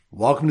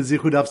Welcome to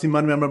Zichud Daf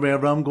Siman Mem Rabbi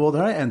Avram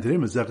Goldhar, and today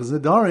Maseches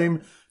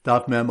Nedarim,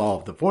 Daf Mem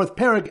of the fourth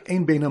parak,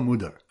 Ein Bein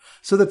Hamudar.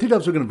 So the three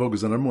dafs we're going to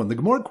focus on. Number one, the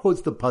Gemara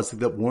quotes the pasuk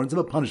that warns of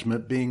a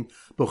punishment being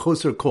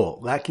b'choser kol,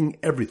 lacking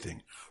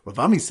everything. Rav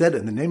Ami said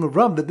in the name of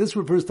Rav that this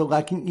refers to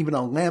lacking even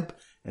a lamp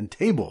and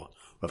table.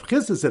 Rav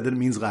Chisda said that it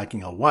means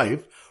lacking a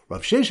wife.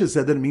 Rav Shesha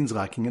said that it means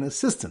lacking an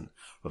assistant.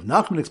 Rav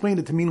Nachman explained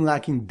it to mean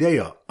lacking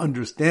deya,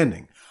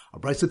 understanding. A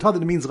Brisa taught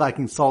that it means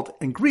lacking salt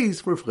and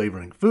grease for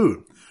flavoring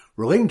food.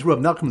 Relating to Rav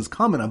Nachman's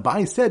comment,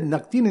 Abai said,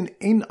 Naktinin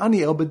ein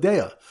ani el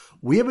b'deya.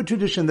 We have a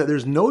tradition that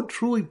there's no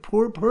truly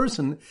poor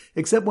person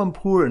except one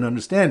poor in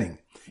understanding.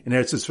 In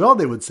Eretz Yisrael,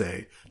 they would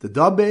say, the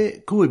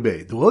dabe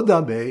kulibe, the lo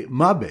dabe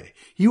mabe.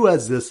 He who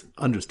has this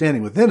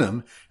understanding within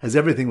him has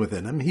everything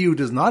within him. He who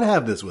does not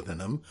have this within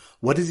him,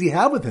 what does he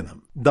have within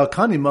him?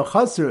 Dakani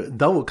machaser,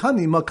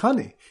 dawukani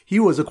makani. He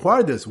who has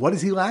acquired this, what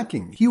is he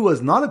lacking? He who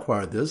has not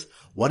acquired this,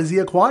 what is he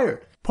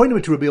acquired? Pointing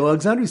to Rabbi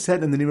Alexander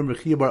said in the name of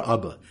Rechia bar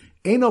Abba,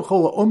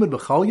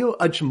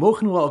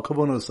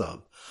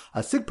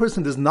 a sick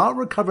person does not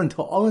recover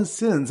until all his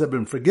sins have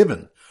been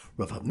forgiven.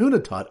 Rav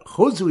Hamnuna taught,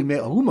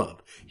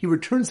 he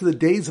returns to the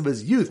days of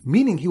his youth,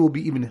 meaning he will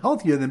be even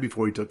healthier than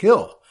before he took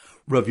ill.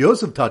 Rav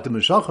Yosef taught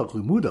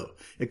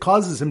it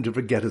causes him to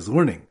forget his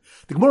learning.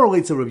 The Gemara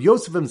relates that Rav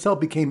Yosef himself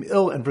became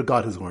ill and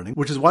forgot his learning,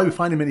 which is why we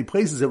find in many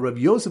places that Rav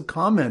Yosef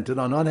commented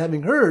on not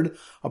having heard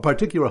a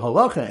particular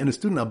halacha, and his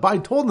student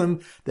Abai told him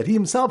that he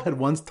himself had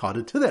once taught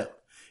it to them.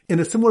 In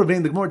a similar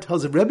vein, the Gemara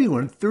tells that Rebbe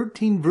learned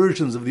 13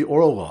 versions of the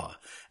oral law,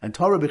 and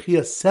taught Rebbe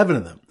Chia 7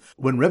 of them.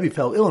 When Rebbe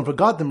fell ill and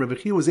forgot them, Rebbe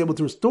Chia was able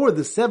to restore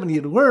the 7 he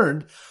had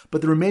learned,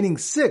 but the remaining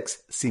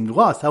 6 seemed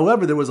lost.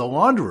 However, there was a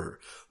launderer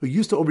who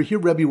used to overhear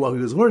Rebbe while he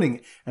was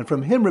learning, and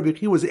from him Rebbe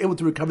Chia was able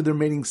to recover the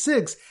remaining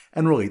 6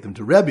 and relate them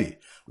to Rebbe.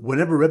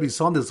 Whenever Rebbe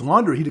saw this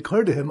launderer, he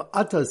declared to him,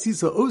 Ata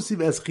sisa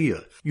osiv es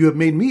Chia, you have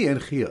made me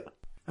and Chia.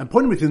 And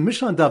pointing with the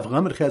Mishnah Daf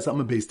Lamed Ches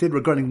Amud Beis stated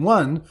regarding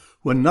one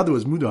who another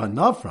was muda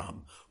hanav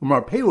from,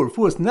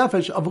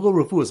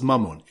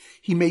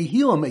 he may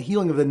heal him a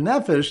healing of the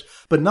nefesh,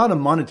 but not a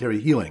monetary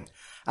healing.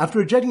 After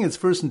rejecting its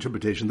first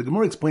interpretation, the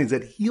Gemara explains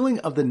that healing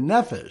of the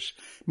nefesh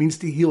means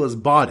to heal his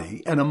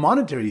body, and a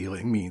monetary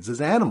healing means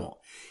his animal.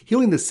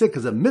 Healing the sick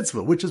is a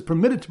mitzvah, which is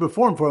permitted to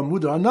perform for a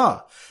muda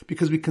hana,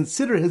 because we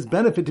consider his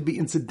benefit to be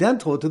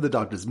incidental to the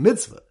doctor's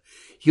mitzvah.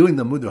 Healing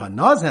the muda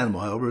hana's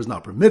animal, however, is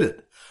not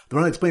permitted. The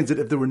Ran explains that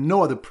if there were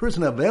no other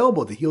person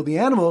available to heal the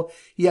animal,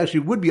 he actually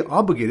would be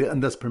obligated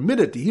and thus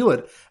permitted to heal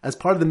it as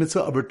part of the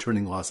mitzvah of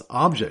returning lost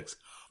objects.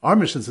 Our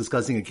mission is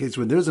discussing a case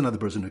where there's another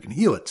person who can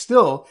heal it.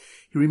 Still,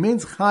 he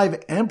remains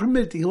chayv and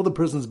permitted to heal the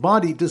person's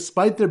body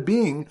despite there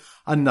being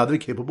another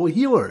capable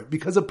healer,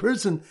 because a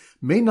person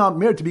may not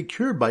merit to be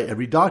cured by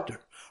every doctor.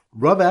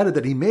 Rav added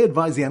that he may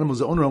advise the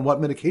animal's owner on what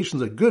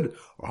medications are good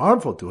or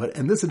harmful to it,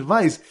 and this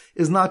advice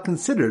is not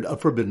considered a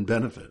forbidden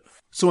benefit.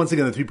 So once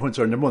again, the 3 points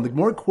are: number one, the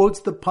Gemara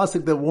quotes the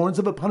pasuk that warns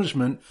of a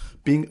punishment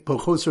being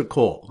b'choser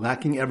kol,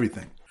 lacking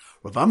everything.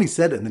 Rav Ami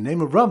said in the name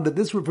of Rav that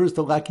this refers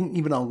to lacking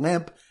even a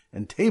lamp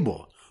and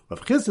table.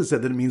 Rav Chisda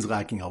said that it means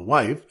lacking a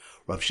wife.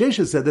 Rav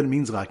Shesha said that it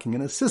means lacking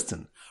an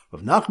assistant.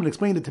 Rav Nachman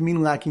explained it to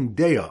mean lacking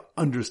deya,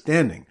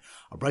 understanding.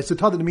 A Brisa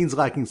taught that it means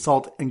lacking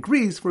salt and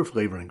grease for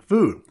flavoring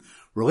food.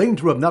 Relating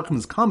to Rav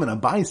Nachman's comment,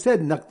 Abai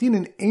said,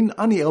 Naktinin ein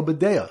ani el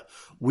b'deya.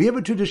 We have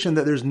a tradition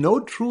that there's no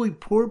truly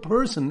poor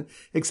person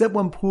except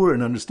one poor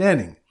in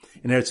understanding.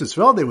 In Eretz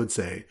Yisrael, they would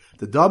say,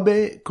 the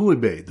dabe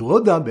kulibe, the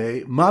lo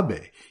dabe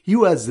mabe. He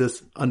who has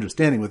this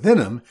understanding within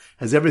him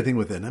has everything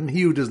within him.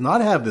 He who does not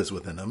have this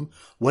within him,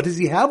 what does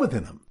he have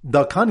within him?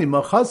 Dakani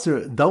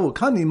machaser,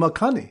 dawukani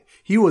makani.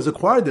 He who has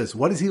acquired this,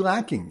 what is he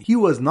lacking? He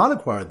who has not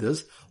acquired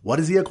this, what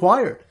is he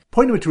acquired?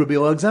 Pointing to Rabbi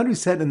Alexander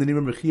said in the name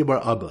of Rechia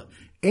bar Abba,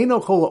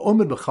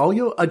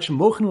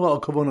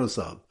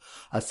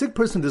 a sick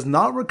person does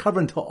not recover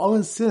until all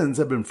his sins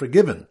have been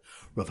forgiven.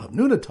 Rav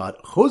Hamnuna taught,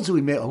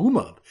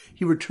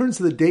 he returns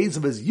to the days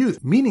of his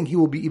youth, meaning he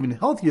will be even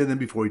healthier than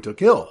before he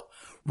took ill.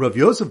 Rav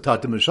Yosef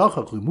taught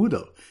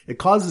it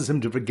causes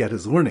him to forget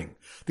his learning.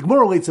 The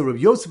Gemara relates that Rav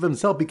Yosef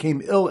himself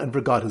became ill and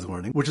forgot his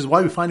learning, which is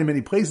why we find in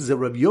many places that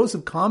Rav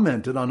Yosef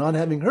commented on not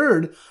having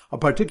heard a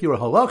particular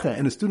halacha,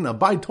 and his student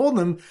Abai told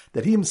him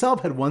that he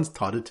himself had once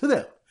taught it to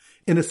them.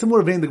 In a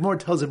similar vein, the Gemara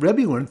tells that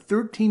Rebbe learned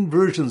 13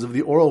 versions of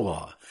the oral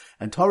law,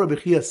 and taught Rebbe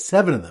Chia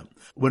 7 of them.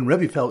 When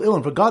Rebbe fell ill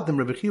and forgot them,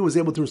 Rebbe Chia was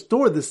able to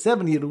restore the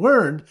 7 he had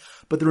learned,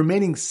 but the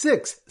remaining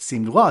 6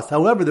 seemed lost.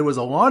 However, there was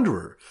a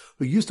launderer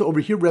who used to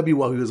overhear Rebbe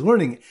while he was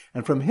learning,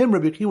 and from him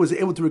Rebbe Chia was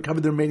able to recover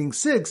the remaining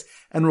 6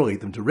 and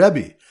relate them to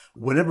Rebbe.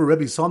 Whenever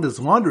Rebbe saw this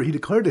launderer, he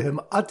declared to him,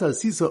 Ata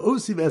sisa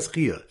osiv es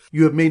Chia,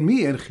 you have made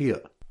me and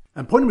Chia.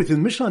 And pointing with the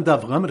Mishnah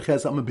Daf Lamed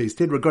Ches Amud Beis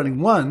stated regarding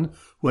one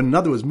who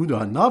another was muda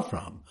hanav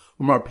from,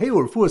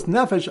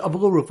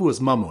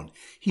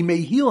 he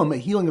may heal him a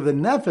healing of the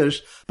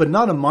nefesh, but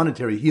not a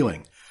monetary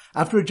healing.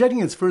 After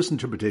rejecting its first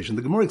interpretation,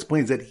 the Gemara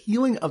explains that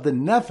healing of the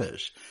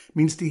nefesh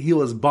means to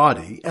heal his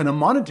body, and a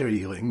monetary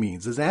healing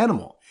means his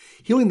animal.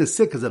 Healing the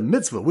sick is a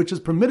mitzvah, which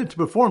is permitted to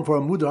perform for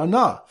a muda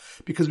hana,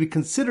 because we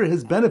consider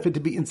his benefit to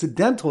be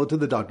incidental to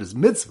the doctor's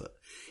mitzvah.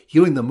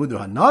 Healing the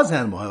Mudar Hanaz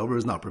animal, however,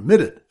 is not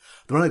permitted.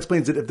 The Ran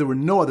explains that if there were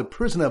no other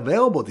person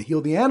available to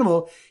heal the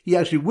animal, he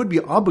actually would be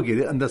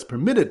obligated and thus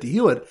permitted to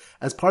heal it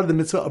as part of the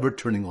mitzvah of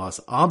returning lost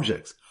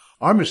objects.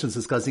 Our mission is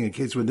discussing a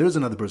case where there's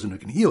another person who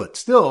can heal it.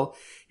 Still,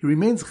 he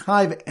remains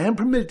chayv and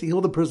permitted to heal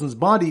the person's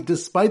body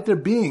despite there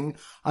being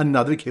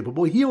another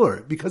capable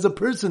healer, because a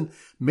person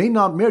may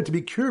not merit to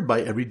be cured by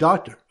every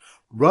doctor.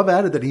 Rav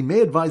added that he may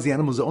advise the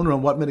animal's owner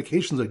on what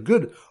medications are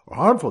good or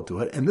harmful to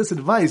it, and this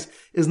advice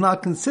is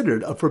not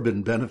considered a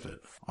forbidden benefit.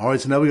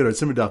 Alright, so now we got our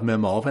Simmer Daf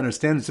Mem Aleph, and our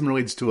standard Simmer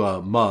relates to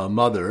a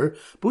mother,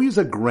 but we use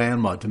a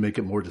grandma to make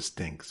it more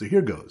distinct. So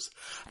here goes.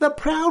 The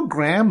proud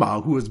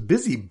grandma who was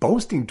busy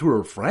boasting to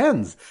her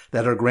friends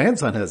that her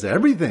grandson has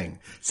everything,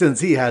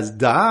 since he has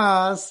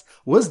das,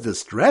 was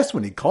distressed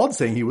when he called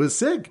saying he was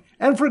sick,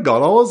 and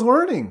forgot all his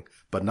learning.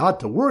 But not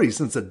to worry,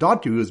 since the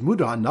doctor who is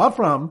Mudar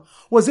Hanafram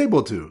was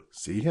able to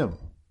see him.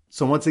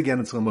 So once again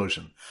in slow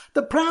motion.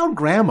 The proud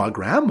grandma,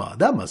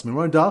 that must be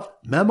more Daf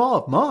Mem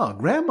Aleph,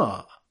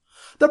 grandma.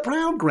 The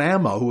proud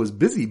grandma who was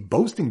busy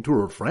boasting to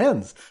her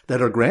friends that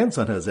her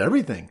grandson has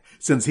everything,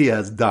 since he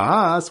has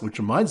das, which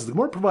reminds us the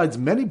Gemara provides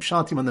many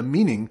pshatim on the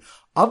meaning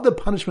of the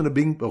punishment of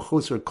being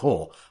b'choser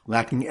kol,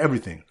 lacking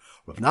everything.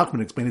 Rav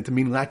Nachman explained it to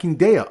mean lacking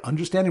dea,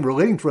 understanding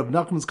relating to Rav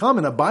Nachman's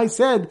comment. Abai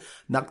said,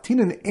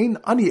 Naktinen ein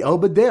ani el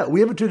b'dea. We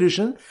have a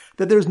tradition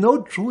that there's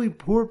no truly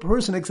poor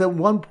person except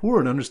one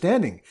poor in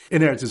understanding.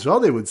 In Eretz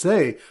Yisrael, they would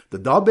say, the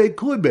dabe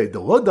kulbe,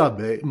 the lo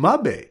dabe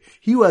mabe.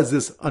 He who has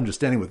this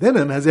understanding within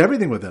him has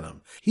everything within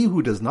him. He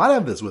who does not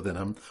have this within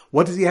him,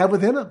 what does he have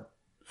within him?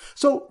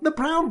 So the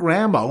proud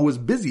grandma who was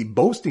busy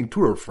boasting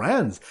to her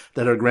friends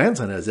that her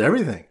grandson has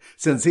everything,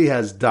 since he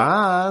has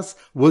das,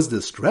 was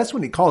distressed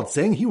when he called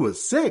saying he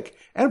was sick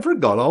and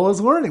forgot all his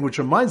learning, which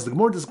reminds the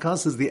Gemara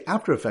discusses the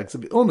after effects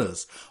of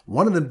illness,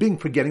 one of them being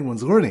forgetting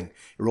one's learning. It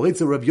relates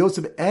that Rav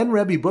Yosef and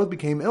Rebbe both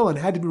became ill and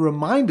had to be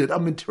reminded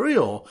of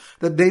material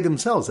that they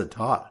themselves had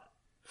taught.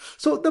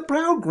 So the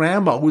proud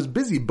grandma who was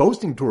busy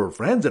boasting to her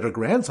friends that her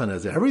grandson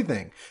has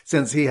everything,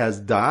 since he has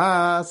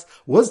das,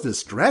 was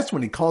distressed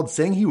when he called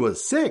saying he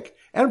was sick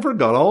and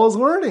forgot all his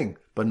learning.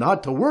 But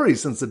not to worry,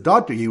 since the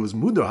doctor he was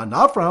Mudar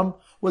Hanafram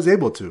was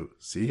able to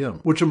see him.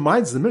 Which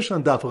reminds the Mishnah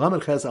on Daf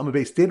Lamed Ches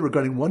Amabei stated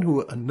regarding one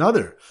who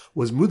another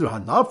was Mudar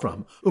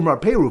Hanafram,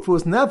 Umarpei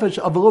Rufuas Nefesh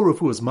Avalo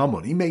Rufuas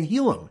Mamon. He may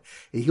heal him,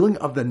 a healing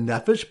of the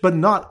Nefesh, but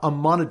not a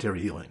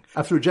monetary healing.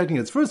 After rejecting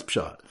its first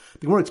pshat,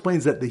 the Gemara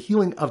explains that the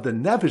healing of the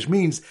Nefesh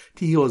means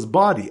to heal his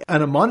body,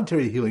 and a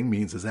monetary healing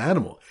means his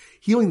animal.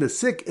 Healing the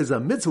sick is a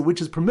mitzvah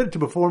which is permitted to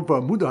perform for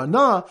a Mudar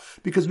Hana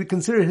because we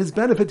consider his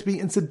benefit to be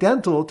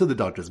incidental to the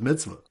doctor's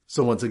mitzvah.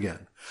 So once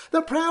again,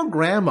 the proud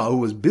grandma who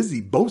was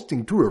busy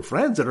boasting to her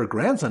friends that her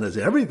grandson has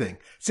everything,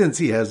 since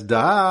he has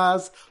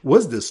das,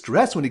 was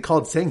distressed when he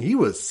called saying he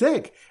was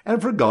sick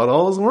and forgot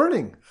all his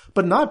learning.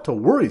 But not to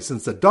worry,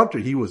 since the doctor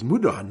he was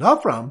Mudar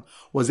Hanafram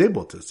was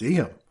able to see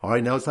him.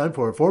 Alright, now it's time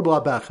for a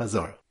 4-block back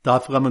Chazar.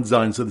 Daf Lamed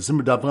Zayin. So the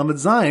Simmer Daf Lamed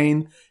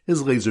Zayin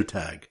is laser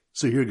tag.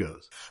 So here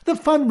goes. The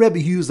fun Rebbe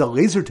who used a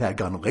laser tag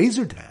on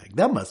laser tag.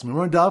 That must be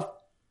more Daf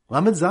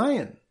Lamed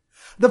Zayin.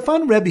 The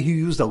fun Rebbe who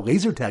used a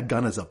laser tag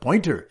gun as a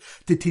pointer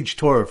to teach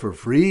Torah for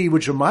free,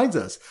 which reminds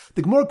us,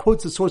 the Gemara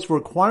quotes the source for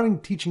requiring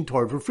teaching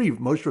Torah for free.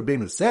 Moshe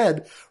Rabbeinu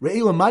said,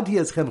 Re'ei lamati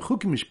eschem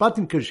chukim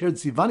mishpatim kasher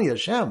tzivani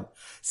Hashem.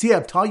 See,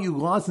 I've taught you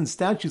laws and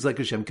statutes like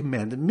Hashem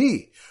commanded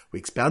me. We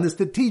expound this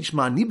to teach,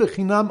 ma'ani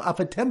bechinam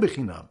afatem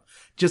bechinam.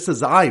 Just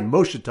as I,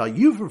 Moshe, taught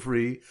you for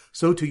free,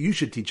 so too you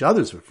should teach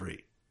others for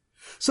free.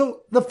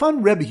 So the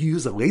fun Rebbe who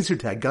used a laser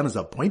tag gun as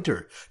a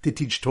pointer to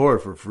teach Torah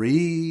for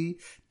free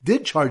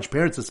did charge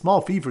parents a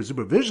small fee for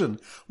supervision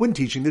when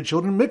teaching their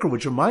children Mikra,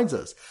 which reminds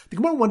us, the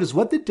Gemara wonders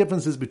what the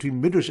difference is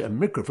between Midrash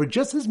and Mikra, for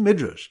just as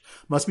Midrash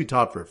must be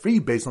taught for free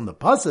based on the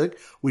Pasuk,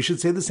 we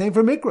should say the same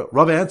for Mikra.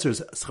 Rav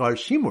answers, Schar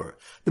Shimur.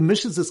 The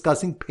Mishnah is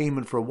discussing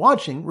payment for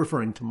watching,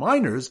 referring to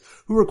minors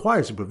who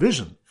require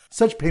supervision.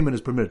 Such payment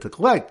is permitted to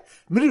collect.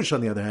 Midrash, on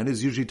the other hand,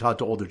 is usually taught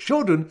to older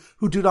children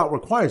who do not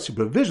require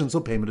supervision, so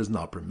payment is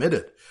not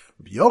permitted.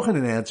 Rabbi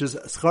Yochanan answers,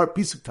 Schar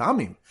Pisuk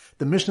Tamim.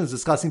 The Mishnah is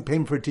discussing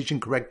payment for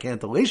teaching correct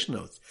cantillation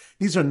notes.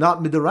 These are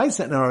not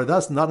midaraisa and are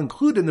thus not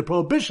included in the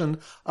prohibition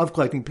of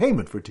collecting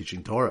payment for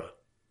teaching Torah.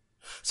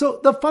 So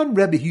the fun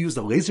Rebbe who used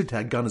a laser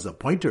tag gun as a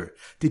pointer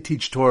to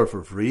teach Torah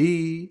for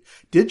free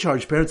did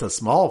charge parents a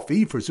small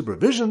fee for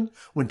supervision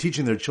when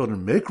teaching their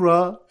children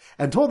Mikra,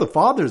 and told the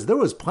fathers there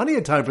was plenty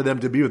of time for them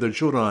to be with their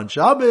children on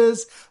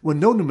Shabbos when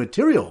no new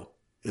material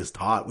is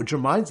taught, which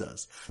reminds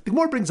us. The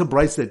Gemara brings a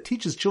brayso that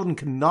teaches children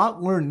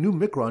cannot learn new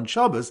Mikra on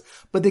Shabbos,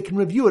 but they can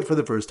review it for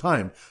the first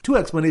time. Two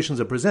explanations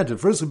are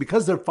presented. Firstly,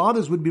 because their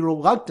fathers would be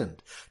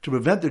reluctant to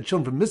prevent their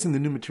children from missing the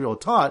new material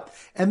taught,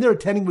 and their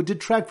attending would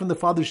detract from the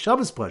father's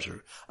Shabbos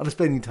pleasure of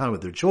spending time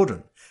with their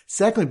children.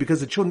 Secondly,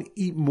 because the children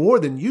eat more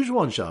than usual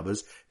on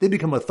Shabbos, they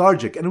become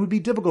lethargic, and it would be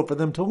difficult for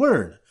them to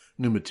learn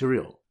new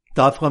material.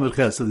 Daf Lamed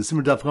Ches. So the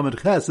Simmer Daf Lamed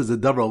Ches is a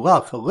davar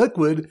lach, a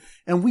liquid,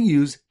 and we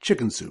use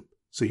chicken soup.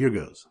 So here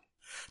goes.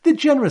 The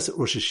generous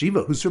Rosh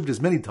Hashiva who served his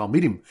many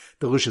Talmidim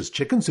delicious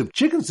chicken soup,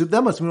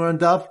 that must be on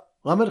Daf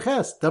Lamed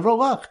Ches, davar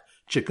lach,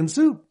 chicken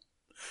soup.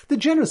 The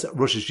generous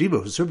Rosh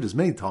Hashiva who served his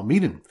many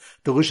Talmidim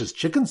delicious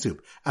chicken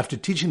soup after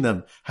teaching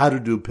them how to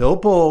do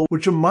pilpul,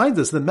 which reminds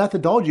us the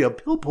methodology of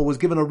pilpul was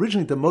given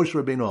originally to Moshe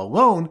Rabbeinu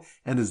alone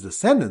and his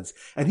descendants,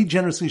 and he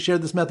generously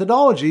shared this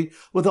methodology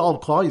with all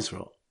of Klal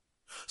Yisrael.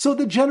 So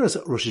the generous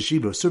Rosh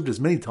Hashiva served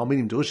his many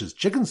Talmidim delicious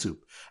chicken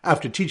soup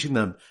after teaching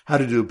them how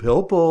to do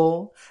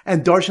pilpul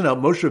and darshan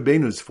out Moshe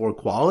Rabbeinu's 4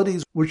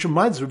 qualities, which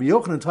reminds Rabbi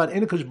Yochanan taught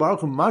Enakash Baruch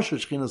Hu Masha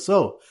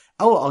Shechinaso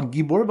El Al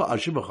Gibor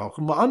Va'ashiv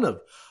V'Chacham Va'anav.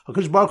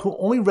 HaKadosh Baruch Hu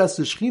only rests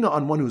the Shechina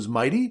on one who is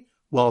mighty,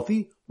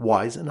 wealthy,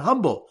 wise, and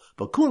humble.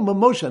 But Kulim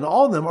Moshe and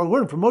all of them are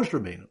learned from Moshe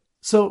Rabbeinu.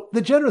 So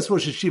the generous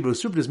Rosh Hashiva who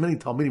served his many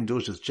Talmidim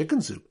delicious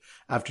chicken soup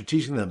after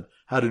teaching them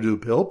how to do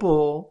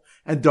pilpul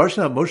and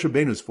darshan out Moshe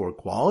Rabbeinu's 4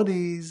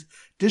 qualities,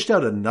 dished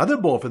out another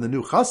bowl for the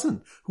new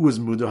chassan, who was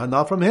Mudar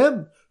Hana from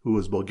him, who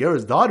was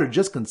Bulgara's daughter,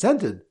 just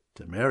consented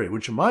to marry,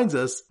 which reminds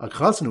us, a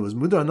chassan who was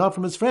Mudar Hana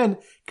from his friend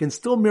can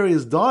still marry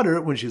his daughter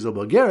when she's a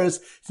Bulgaris,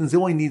 since he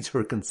only needs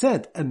her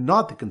consent and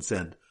not the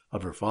consent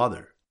of her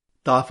father.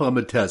 Daf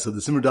Hamates, so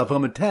the Simmer Daf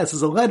Hamates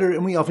is a letter,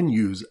 and we often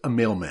use a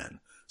mailman.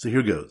 So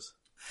here goes.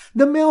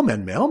 The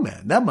mailman,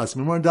 that must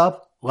be more Daf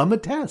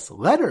Hamates,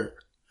 letter.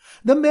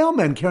 The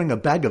mailman carrying a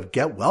bag of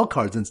get-well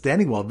cards and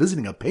standing while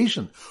visiting a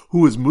patient who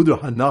was Mudar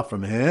Hana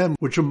from him,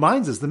 which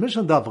reminds us the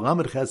Mishnah Daf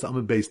Lamed Ches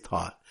Amud Beis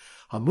taught.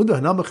 Mudar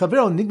Hana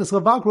mechavero nignas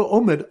lavakro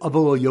omed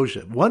avol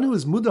yoshev. One who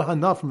is Mudar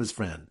Hana from his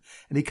friend,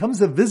 and he comes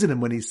to visit him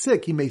when he's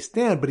sick, he may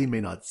stand, but he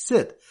may not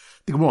sit.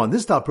 The Gemara on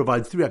this daf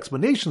provides 3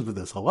 explanations for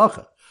this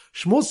halacha.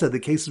 Shmuel said the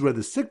cases where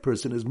the sick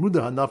person is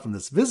Mudar Hana from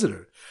this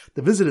visitor,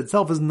 the visit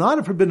itself is not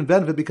a forbidden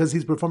benefit because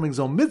he's performing his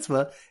own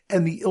mitzvah,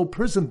 and the ill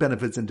person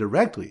benefits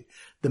indirectly.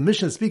 The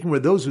Mishnah is speaking where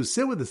those who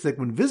sit with the sick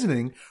when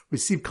visiting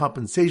receive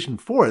compensation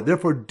for it.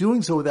 Therefore,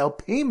 doing so without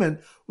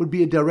payment would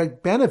be a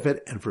direct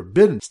benefit and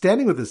forbidden.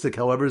 Standing with the sick,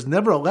 however, is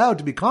never allowed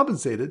to be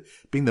compensated,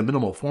 being the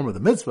minimal form of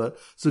the mitzvah,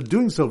 so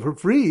doing so for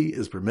free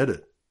is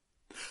permitted.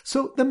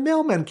 So the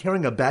mailman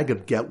carrying a bag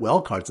of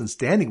get-well cards and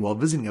standing while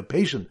visiting a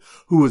patient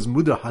who was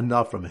Mudar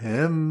Hana from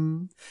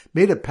him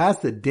made it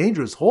past the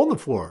dangerous hole in the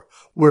floor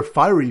where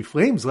fiery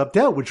flames leapt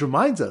out, which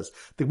reminds us,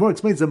 the Gemara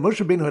explains that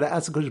Moshe Rabbeinu had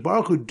asked HaKadosh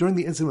Baruch Hu during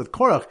the incident with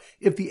Korach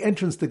if the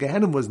entrance to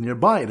Gehenna was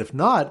nearby, and if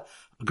not,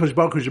 HaKadosh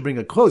Baruch Hu should bring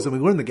it close, and we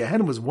learned that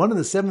Gehenna was one of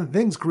the 7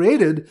 things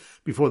created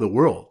before the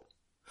world.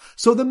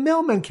 So the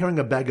mailman carrying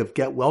a bag of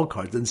get-well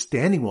cards and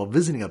standing while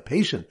visiting a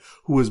patient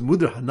who was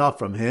Mudar Hana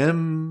from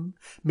him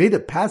made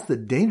it past the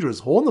dangerous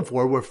hole in the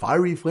floor where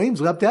fiery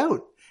flames leapt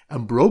out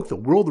and broke the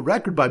world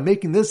record by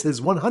making this his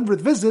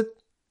 100th visit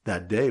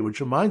that day,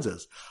 which reminds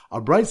us, our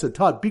Brisa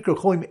taught Bikar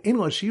Cholim Ein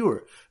La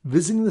Shiur,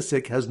 visiting the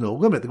sick has no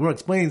limit. The Gemara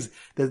explains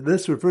that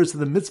this refers to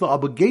the mitzvah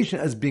obligation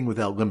as being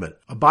without limit.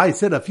 Abai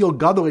said, Afil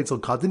Gadol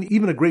Eitzel Katan,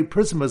 even a great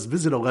person must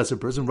visit a lesser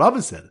person.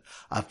 Rava said,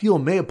 Afil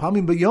Mea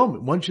Pamim B'yom,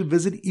 one should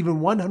visit even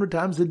 100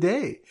 times a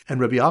day. And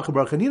Rabbi Yaakov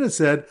Bar Chanina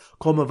said,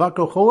 Kol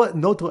Mavakar Chola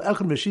Noto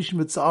Echad Meshishim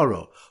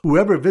Mitzaro,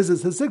 whoever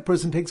visits a sick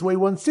person takes away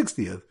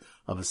 1/60th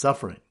of his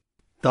suffering.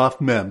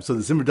 Daf Mem. So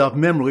the Simmer Daf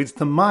Mem relates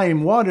to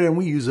Mayim, water, and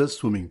we use a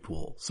swimming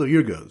pool. So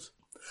here goes.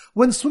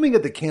 When swimming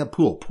at the camp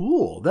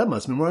pool, that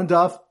must be more on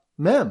Daf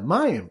Mem,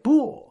 Mayim,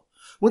 pool.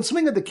 When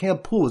swimming at the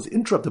camp pool is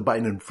interrupted by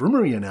an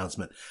infirmary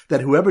announcement that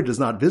whoever does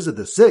not visit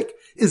the sick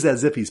is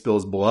as if he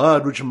spills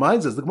blood, which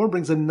reminds us the Gemara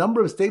brings a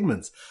number of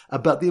statements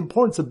about the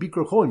importance of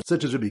Bikar Cholim,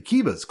 such as Rabbi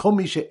Kiva's, Kol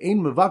mi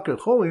she'ein mevaker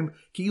cholim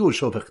ki'ilu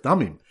shofech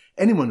damim.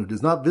 Anyone who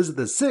does not visit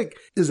the sick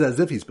is as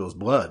if he spills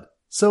blood.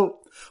 So,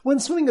 when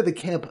swimming at the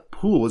camp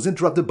pool is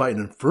interrupted by an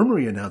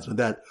infirmary announcement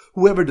that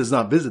whoever does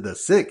not visit the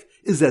sick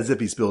is as if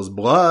he spills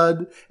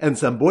blood, and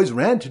some boys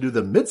ran to do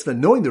the mitzvah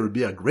knowing there would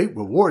be a great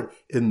reward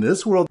in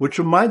this world, which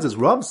reminds us,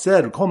 Rav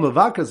said, anyone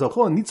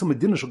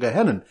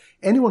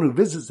who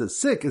visits the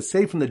sick is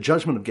saved from the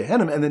judgment of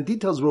Gehenna, and then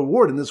details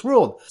reward in this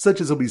world,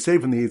 such as he'll be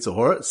saved from the Yetzer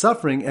Hara,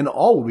 suffering, and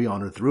all will be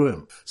honored through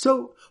him.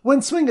 So,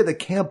 when swimming at the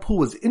camp pool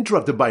was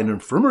interrupted by an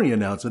infirmary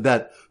announcement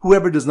that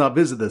whoever does not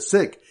visit the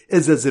sick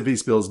is as if he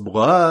spills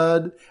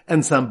blood,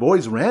 and some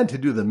boys ran to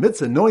do the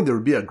mitzvah knowing there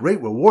would be a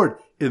great reward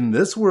in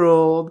this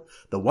world,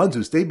 the ones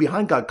who stayed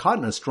behind got caught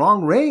in a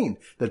strong rain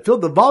that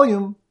filled the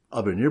volume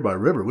of a nearby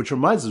river, which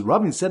reminds us,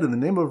 Rabbi said in the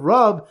name of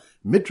Rab,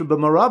 Mitra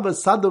b'marava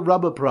sada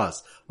rabba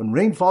pras. When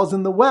rain falls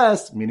in the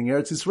west, meaning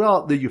Eretz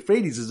Yisrael, the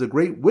Euphrates is a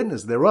great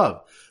witness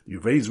thereof. The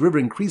Euphrates River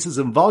increases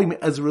in volume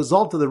as a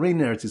result of the rain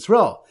in Eretz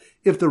Yisrael.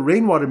 If the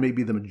rainwater may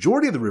be the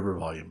majority of the river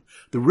volume,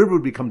 the river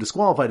would become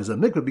disqualified as a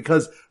mikveh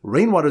because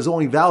rainwater is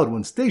only valid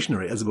when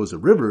stationary, as opposed to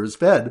rivers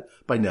fed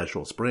by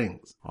natural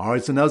springs.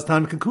 Alright, so now it's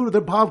time to conclude with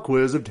our pop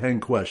quiz of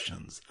 10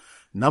 questions.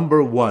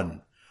 Number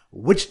 1.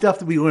 Which daf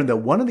did we learn that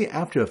one of the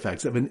after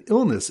effects of an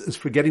illness is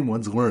forgetting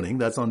one's learning?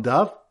 That's on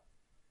daf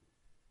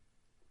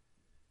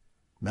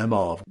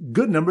Memov.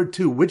 Good. Number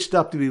 2. Which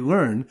daf did we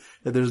learn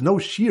that there's no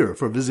shear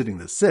for visiting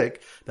the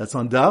sick? That's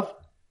on daf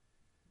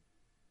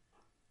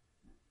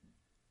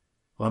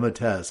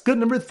Lamates. Good.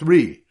 Number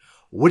 3.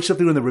 Which daf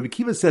did we learn that Rabbi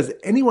Kiva says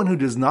anyone who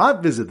does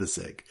not visit the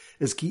sick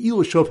is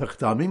ki'ilu shofech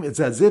damim.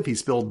 It's as if he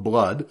spilled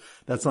blood.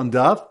 That's on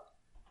daf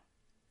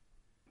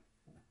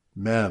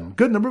Mem.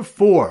 Good. Number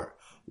 4.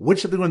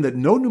 Which of the learn that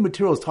no new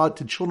material is taught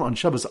to children on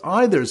Shabbos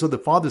either, so the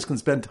fathers can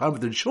spend time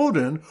with their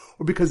children,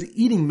 or because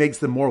eating makes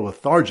them more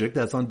lethargic?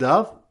 That's on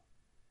Daf.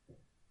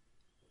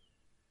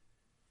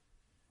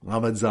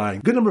 Lamed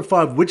Zayin. Good number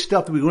 5. Which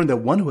Daf do we learn that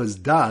one who has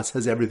das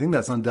has everything?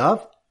 That's on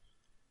Daf.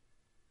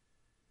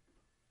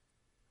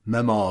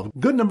 Memov.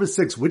 Good number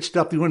 6. Which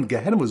Daf do we learn that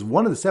Gehenna was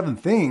one of the 7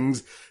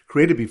 things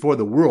created before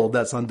the world?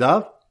 That's on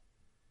Daf.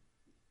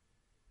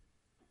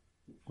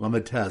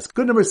 Lamed Tes.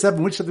 Good number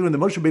 7. Which Daf do we learn that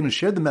Moshe Rabbeinu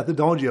shared the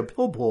methodology of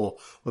Pilpul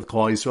with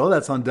Klal Yisrael?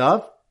 That's on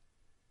Daf.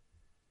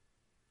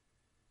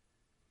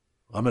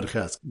 Lamed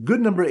Ches. Good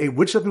number 8.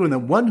 Which Daf do we learn that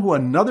one who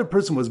another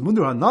person was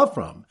Mundar Hana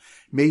from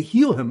may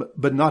heal him,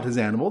 but not his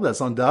animal?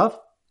 That's on Daf.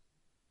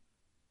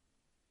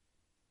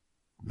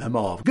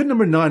 Memov. Good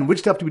number 9.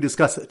 Which Daf do we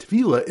discuss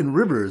tefillah in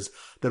rivers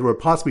that were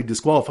possibly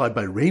disqualified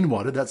by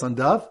rainwater? That's on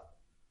Daf.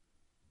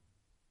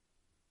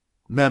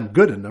 Mem.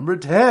 Good. And number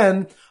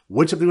 10.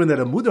 Which Daf do we learn that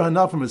a Mundar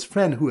Hana from his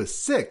friend who is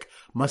sick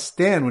must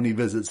stand when he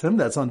visits him?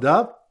 That's on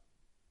Daf.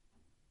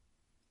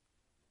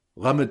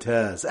 Lamed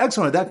Tes.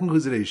 Excellent. That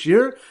concludes today's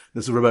shir.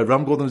 This is Rabbi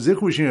Ram Golden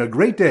Zich wishing you a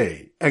great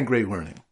day and great learning.